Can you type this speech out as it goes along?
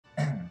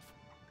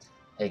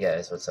Hey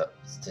guys, what's up?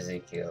 It's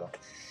Ezekiel,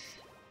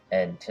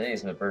 and today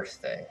is my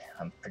birthday.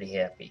 I'm pretty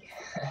happy.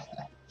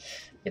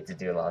 Get to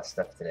do a lot of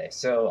stuff today.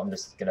 So I'm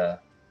just gonna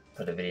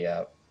put a video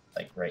out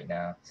like right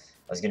now.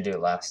 I was gonna do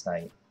it last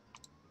night,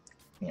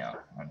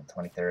 on the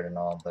 23rd and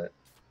all, but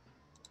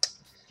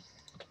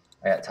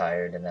I got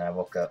tired and then I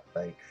woke up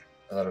like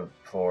a little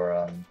before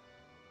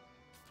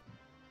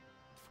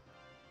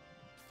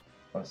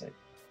what was it?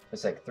 It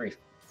was like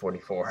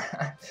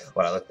 3:44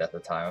 when I looked at the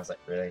time. I was like,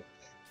 really?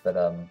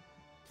 But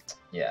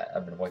yeah,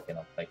 I've been waking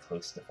up like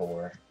close to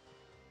 4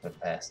 for the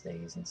past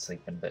days and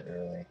sleeping a bit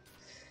early.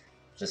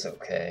 Just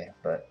okay,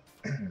 but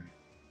I've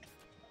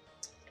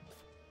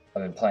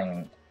been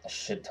playing a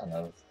shit ton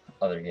of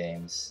other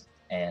games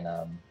and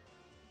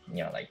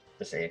like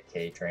just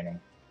AFK training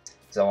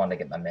because I wanted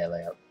to get my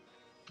melee up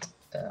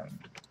to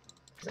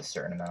a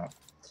certain amount.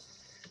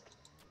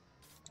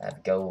 I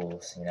have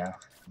goals,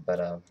 but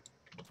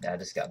I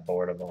just got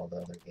bored of all the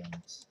other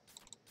games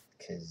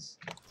because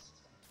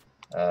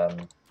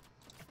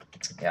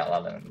yeah, a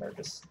lot of them are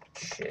just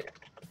shit.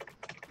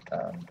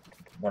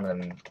 One of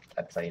them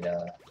I played,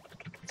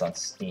 it's on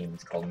Steam,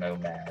 it's called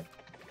Nomad.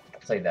 I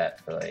played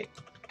that for like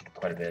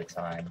quite a bit of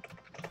time,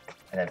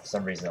 and then for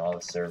some reason all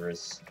the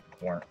servers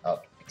weren't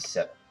up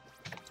except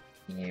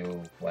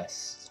EU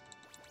West.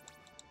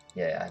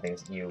 Yeah, I think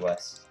it's EU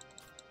West.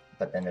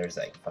 But then there's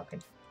like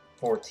fucking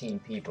 14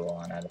 people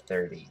on out of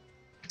 30.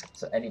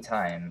 So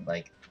anytime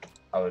like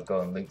I would go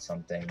and loot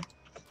something,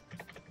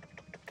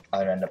 I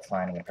would end up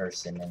finding a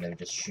person and they would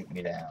just shoot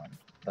me down.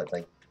 But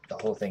like the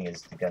whole thing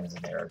is the guns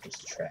in there are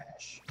just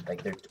trash.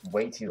 Like they're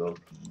way too OP.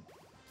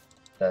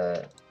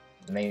 The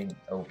main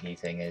OP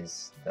thing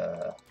is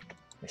the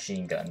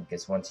machine gun,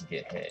 because once you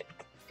get hit,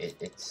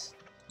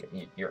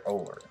 you're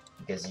over,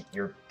 because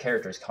your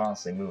character is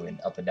constantly moving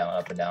up and down,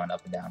 up and down,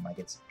 up and down, like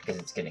it's because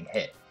it's getting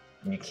hit,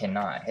 and you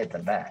cannot hit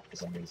them back for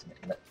some reason.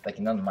 Like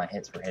none of my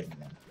hits were hitting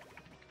them.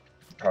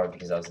 Probably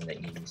because I was in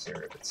the EU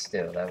server, but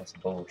still, that was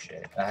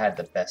bullshit. I had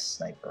the best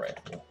sniper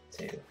rifle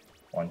too,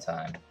 one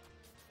time,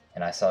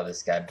 and I saw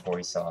this guy before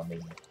he saw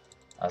me.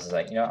 I was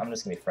like, I'm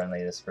just gonna be friendly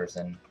to this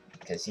person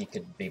because he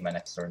could be my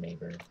next door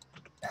neighbor.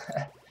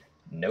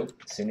 Nope.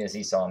 As soon as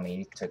he saw me,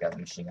 he took out the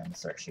machine gun and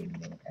started shooting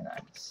me, and I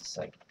was just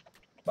like,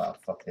 wow,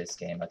 fuck this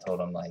game. I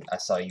told him, like, I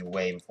saw you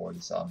way before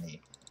you saw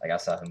me. Like, I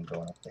saw him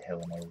going up the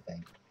hill and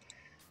everything.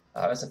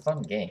 It was a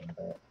fun game,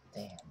 but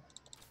damn.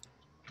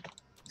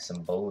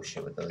 Some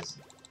bullshit with those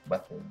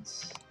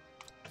weapons.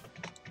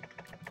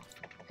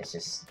 It's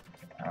just,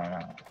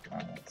 I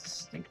don't know, it's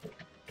stupid.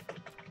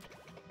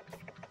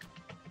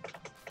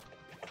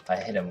 I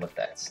hit him with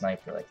that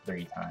sniper like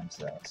 3 times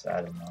though, so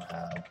I don't know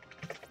how.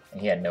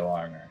 And he had no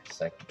armor,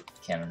 so I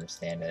can't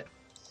understand it.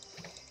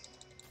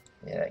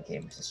 Yeah, that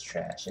game is just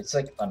trash. It's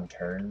like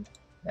Unturned.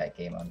 That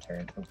game,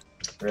 Unturned. Ooh,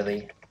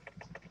 really?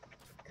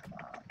 Come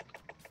on.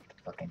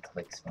 Fucking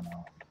clicks went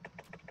off.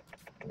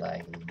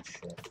 Laggy and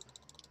shit.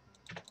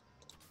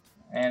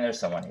 And there's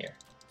someone here.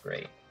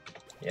 Great.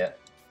 Yep.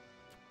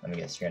 Let me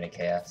guess, you're in a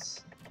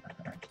chaos.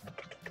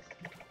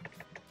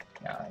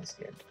 Nah, he's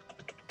good.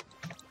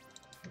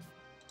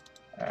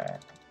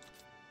 Alright.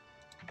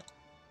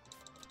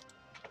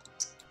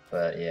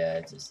 But yeah,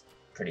 it's just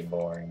pretty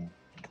boring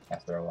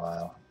after a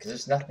while, because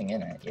there's nothing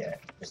in it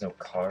yet. There's no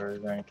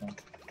cars or anything.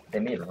 They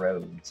made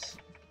roads,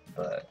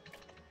 but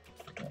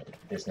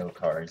there's no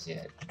cars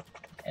yet,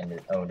 and the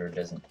owner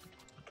doesn't,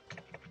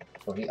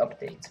 well, he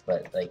updates,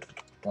 but like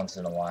once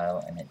in a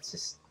while, and it's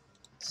just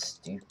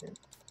stupid.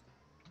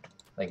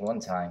 Like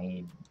one time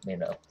he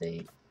made an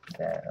update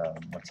that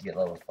once you get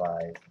level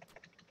 5,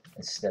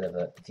 instead of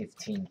a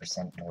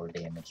 15% more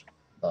damage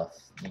buff,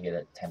 you get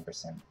a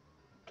 10%.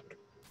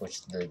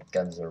 Which the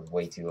guns are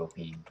way too OP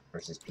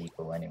versus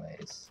people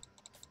anyways.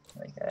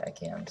 Like, I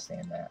can't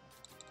understand that.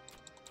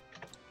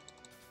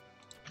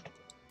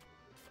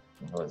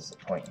 What was the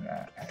point in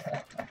that?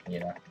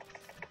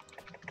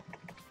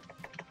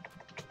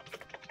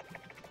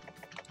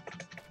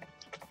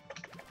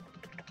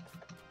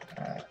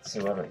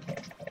 So what other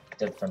games?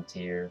 Dead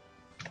Frontier,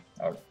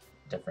 or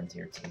Dead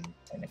Frontier 2,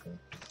 technically.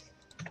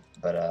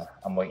 But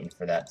I'm waiting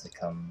for that to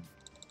come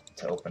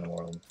to open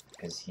world,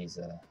 because it's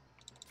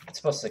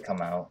supposed to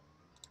come out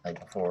like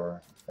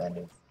before the end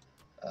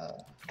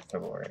of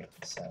February,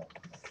 so.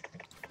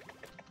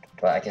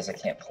 But I guess I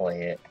can't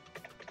play it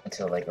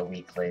until like a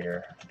week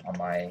later on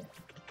my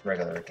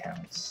regular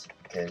accounts,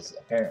 because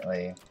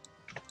apparently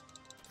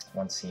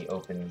once he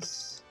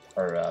opens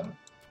or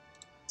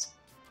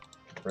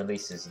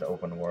releases the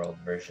open world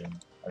version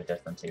of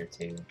Dead Frontier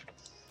 2,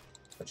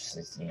 which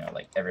is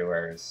like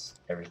everywhere is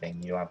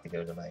everything. You don't have to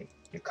go to like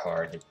your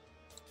card.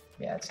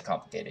 Yeah, it's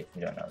complicated if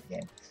you don't know the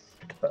game.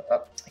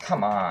 But,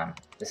 come on.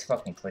 This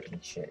fucking clicking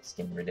shit is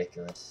getting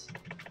ridiculous.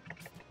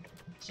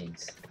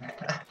 Jeez.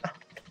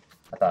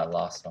 I thought I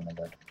lost one of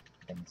the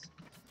things.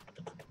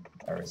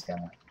 I was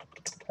gonna.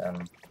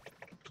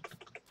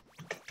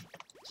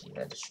 Gee,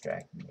 that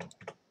distracted me.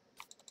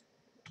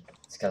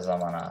 It's because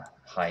I'm on a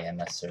high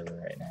MS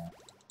server right now.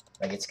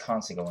 Like, it's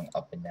constantly going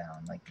up and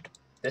down. Like,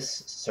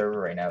 this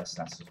server right now is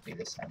not supposed to be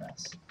this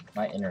MS.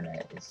 my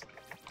internet is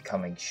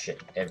becoming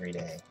shit every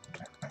day.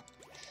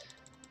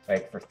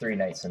 Like, for 3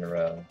 nights in a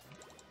row.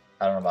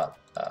 I don't know about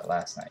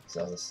last night, because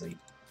I was asleep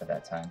at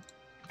that time.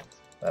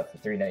 But for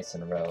 3 nights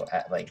in a row,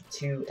 at like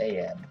 2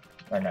 a.m.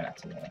 Oh, no, not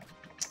 2 a.m.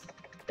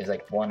 It was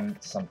like 1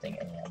 something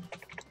a.m.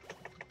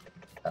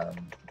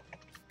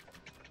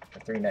 For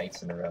 3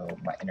 nights in a row,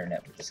 my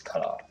internet would just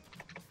cut off.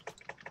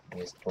 It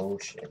was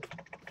bullshit.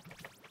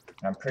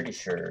 And I'm pretty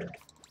sure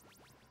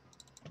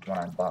when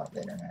I bought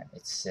the internet,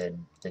 it said,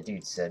 the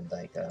dude said,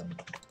 like,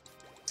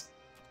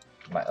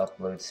 my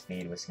upload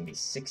speed was gonna be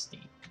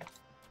 60,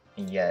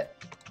 and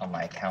yet on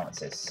my account it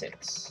says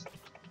 6.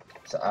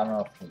 So I don't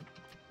know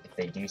if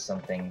they do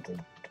something to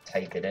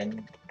type it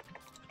in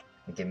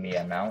and give me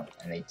an amount,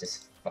 and they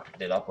just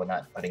fucked it up with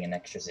not putting an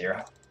extra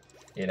 0.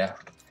 You know,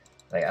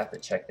 like I have to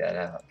check that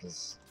out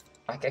because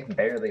I can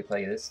barely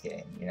play this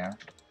game. You know,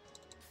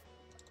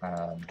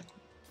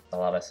 a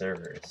lot of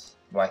servers.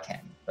 Well, I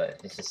can,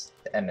 but it's just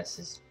the MS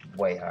is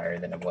way higher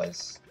than it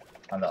was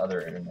on the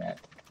other internet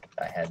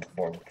I had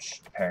before,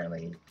 which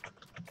apparently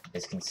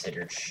is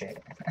considered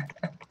shit.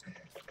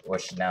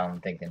 Which now I'm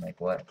thinking, like,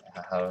 what?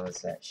 How is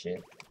that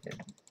shit?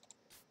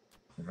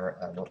 What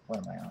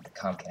am I on?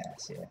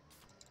 Comcast, yeah.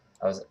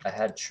 I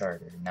had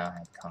Charter, now I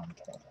have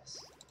Comcast.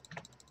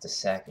 It's a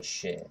sack of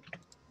shit.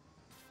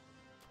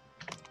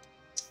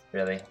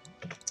 Really?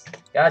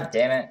 God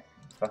damn it!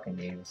 Fucking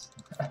news.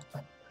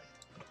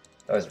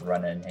 I was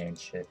running in here and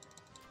shit.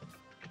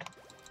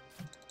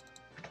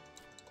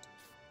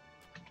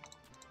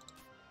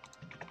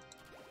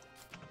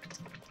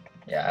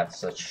 Yeah, I have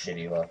such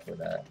shitty luck with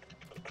that.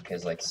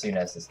 Because, like, soon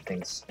as this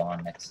thing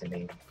spawned next to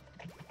me,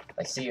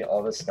 like, see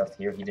all this stuff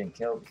here he didn't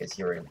kill because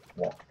he already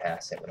walked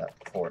past it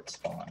before it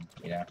spawned,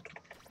 you know?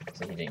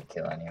 So he didn't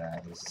kill any of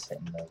that, he was just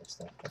hitting the other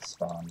stuff that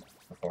spawned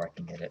before I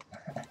can get it.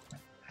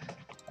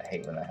 I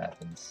hate when that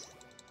happens.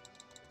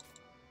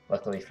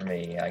 Luckily for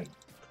me,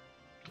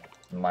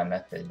 my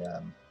method,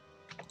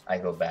 I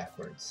go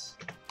backwards.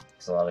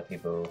 Because a lot of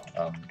people,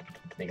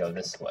 they go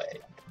this way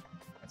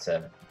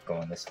instead of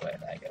going this way,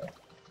 and I go,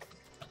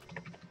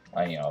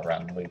 you know,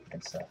 around the loop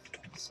and stuff.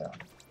 So,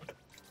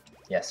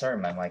 yeah, sorry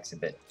my mic's a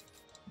bit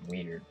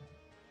weird.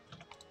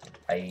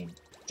 I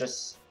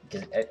just,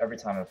 because every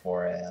time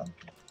before I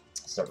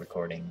start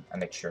recording, I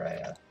make sure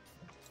I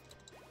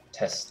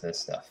test this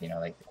stuff, you know,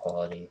 like the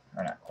quality,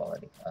 or not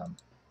quality,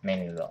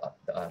 mainly the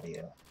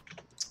audio.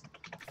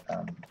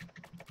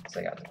 So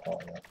I got the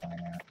quality up by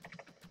now.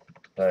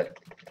 But,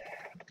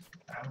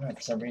 I don't know, for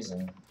some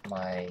reason,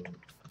 I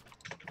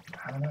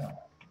don't know.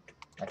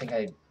 I think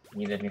I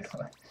need a new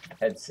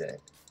headset.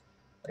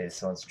 Like,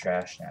 this one's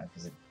trash now,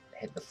 because it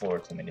hit the floor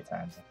too many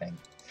times, I think.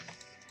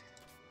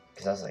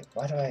 Because I was like,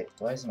 why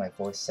does my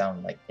voice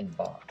sound, like,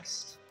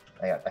 inboxed?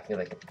 Like, I feel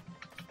like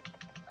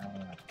I don't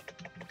know.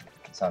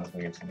 It sounds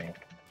weird to me.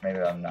 Maybe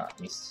I'm not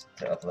used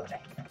to uploading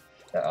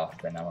that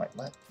often. I'm like,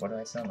 what? Why do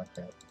I sound like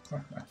that?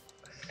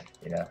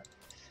 You know?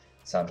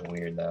 It sounds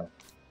weird, though,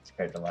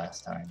 compared to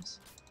last times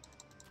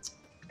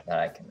that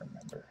I can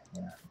remember,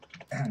 you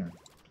know?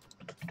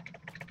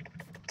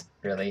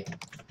 Really?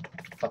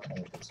 Fucking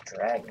hate these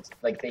dragons.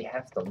 Like, they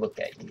have to look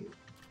at you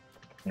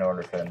in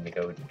order for them to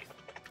go to you.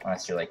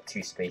 Unless you're like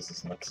 2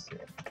 spaces next to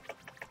it.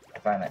 I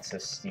find that so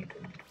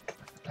stupid.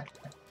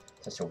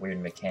 Such a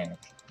weird mechanic.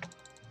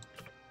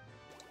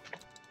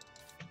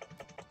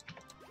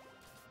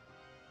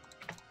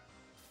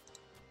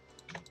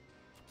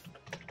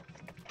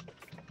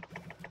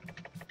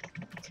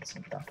 Take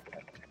some Dr.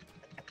 Pepper.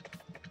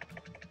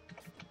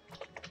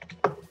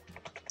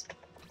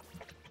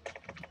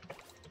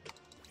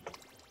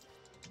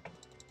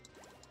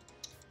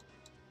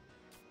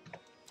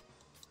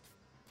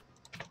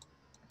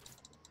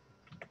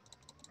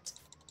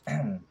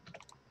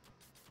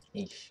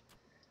 Eesh.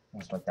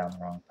 Almost went down the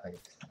wrong pipe.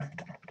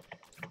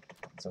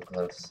 So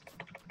close.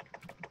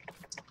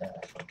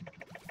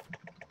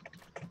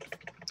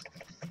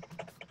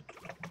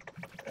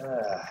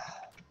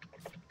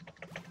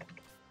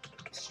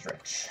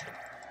 Stretch.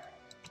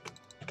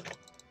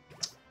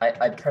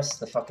 I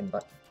pressed the fucking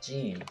button.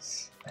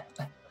 Jeez.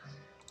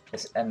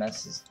 This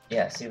MS is...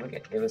 Yeah, see, look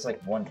at it. Was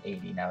like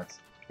 180, now it's...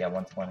 Yeah,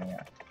 120,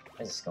 yeah.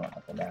 It's just going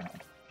up and down.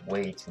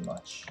 Way too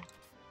much.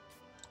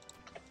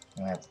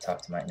 I'm gonna have to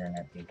talk to my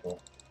internet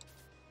people.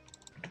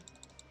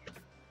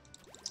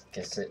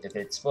 Because if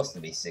it's supposed to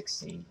be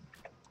 60,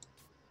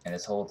 and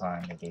this whole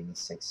time they gave me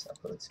 6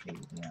 upload speed,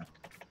 you know,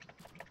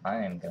 I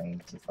am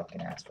going to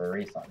fucking ask for a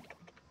refund.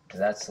 Because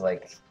that's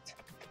like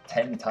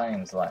 10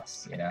 times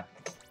less, you know,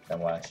 than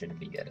what I should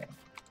be getting.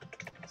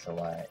 So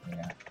why, you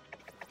know,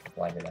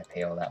 why did I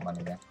pay all that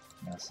money then?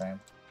 You know what I'm saying?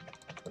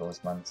 For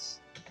those months.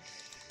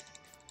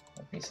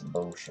 That'd be some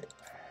bullshit.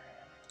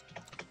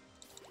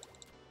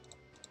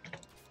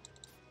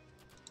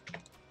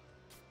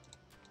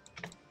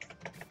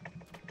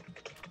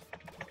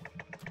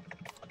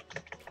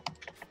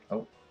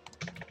 Oh.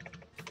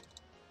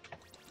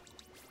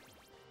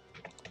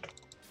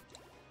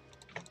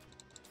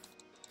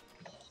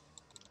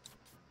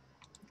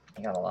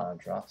 I got a lot of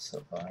drops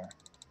so far.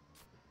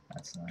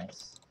 That's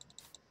nice.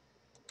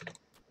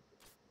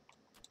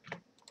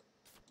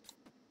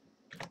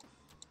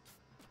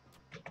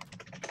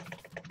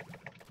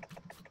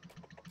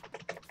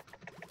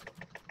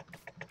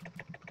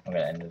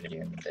 end the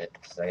video in a bit,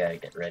 because I gotta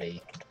get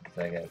ready,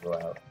 because I gotta go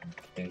out and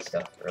do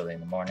stuff early in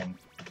the morning,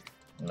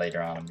 and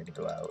later on I'm gonna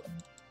go out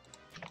and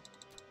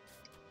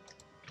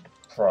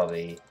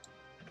probably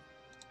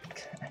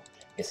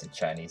get some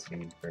Chinese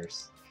food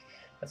first.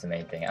 That's the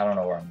main thing. I don't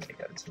know where I'm gonna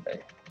go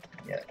today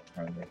yet,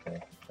 or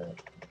birthday,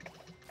 but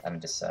I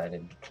haven't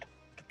decided,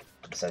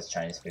 besides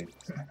Chinese food.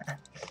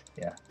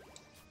 Yeah.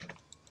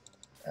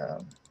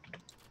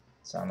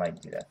 So I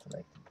might do that for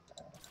like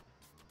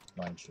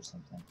lunch or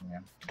something, yeah.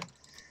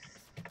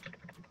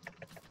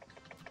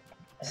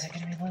 Is it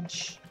gonna be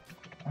lunch?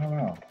 I don't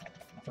know.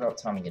 I forgot what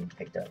time I'm getting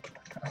picked up.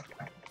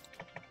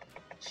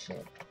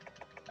 Shit.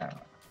 I don't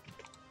know.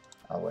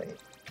 I'll wait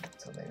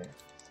until later.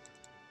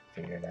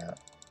 Figure it out.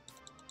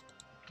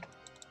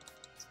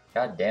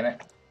 God damn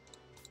it.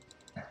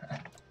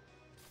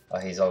 Oh,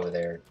 he's over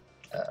there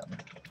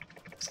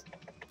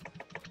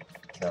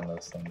killing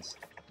those things.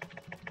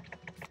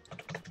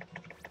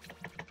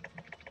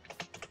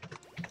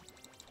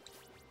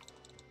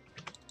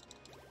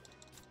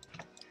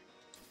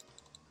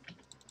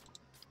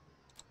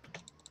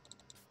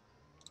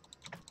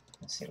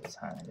 Let's see what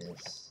time it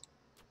is.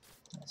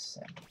 Let's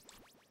see.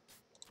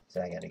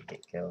 So I gotta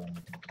get going,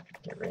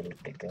 get ready to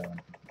get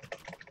going.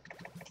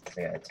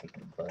 So I gotta take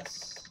the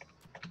bus.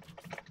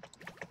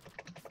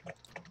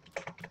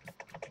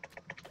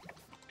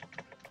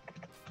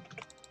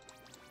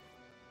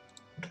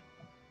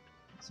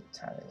 Let's see what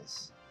time it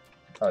is.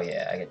 Oh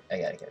yeah, I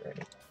gotta get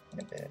ready in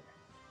a bit.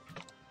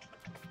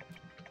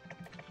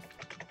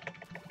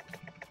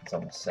 It's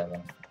almost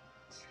 7.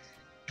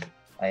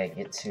 I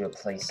get to a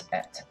place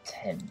at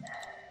 10,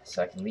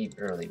 so I can leave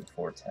early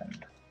before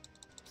 10.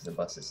 Because the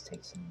buses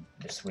take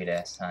their sweet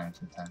ass time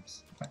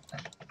sometimes.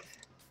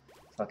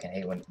 Fucking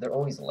hate when they're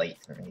always late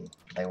for me.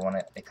 Like when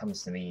it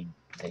comes to me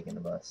taking the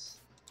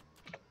bus,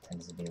 it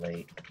tends to be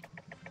late.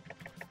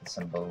 It's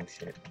some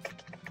bullshit.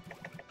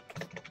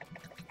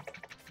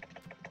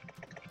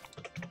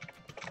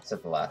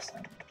 Except the last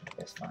time,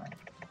 that's fine.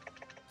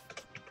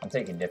 I'm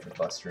taking different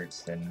bus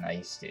routes than I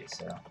used to,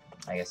 so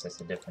I guess that's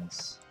the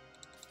difference.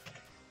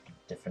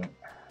 Different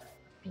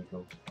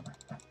people.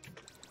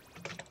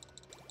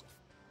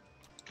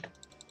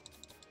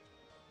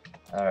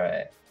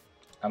 Alright,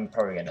 I'm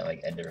probably gonna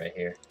like end it right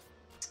here,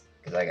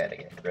 because I gotta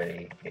get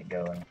ready, get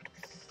going.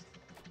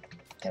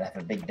 Gonna have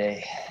a big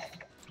day.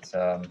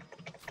 So,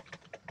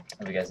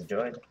 hope you guys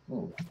enjoyed.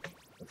 Ooh,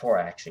 before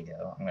I actually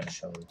go, I'm gonna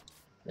show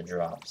the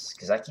drops,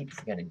 because I keep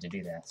forgetting to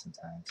do that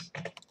sometimes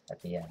at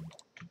the end.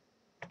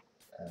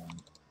 In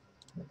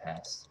the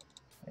past.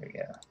 There we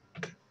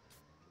go.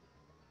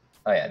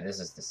 Oh yeah, this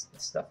is the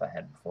stuff I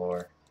had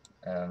before,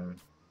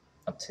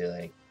 up to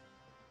like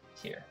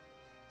here.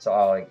 So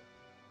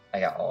I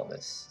got all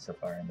this so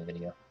far in the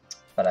video,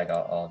 but I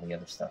got all the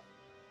other stuff.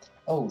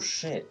 Oh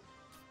shit!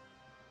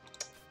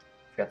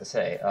 Forgot to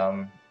say,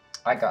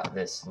 I got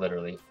this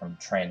literally from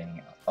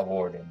training a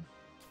warden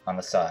on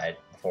the side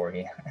before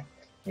he,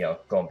 you know,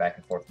 going back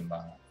and forth from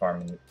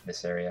farming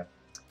this area.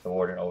 The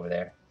warden over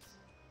there,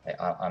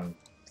 I'm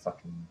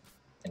fucking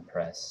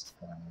impressed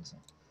for some reason.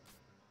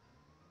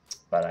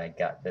 But I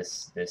got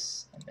this,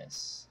 and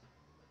this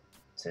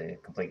to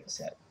complete the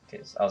set,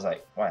 because I was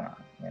like, why not,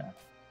 you know?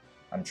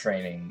 I'm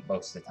training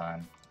most of the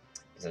time,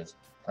 because I was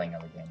playing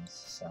other games,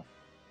 so,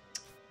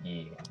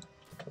 yeah.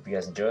 Hope you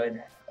guys enjoyed.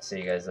 I'll see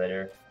you guys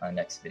later on the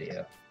next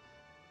video.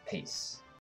 Peace.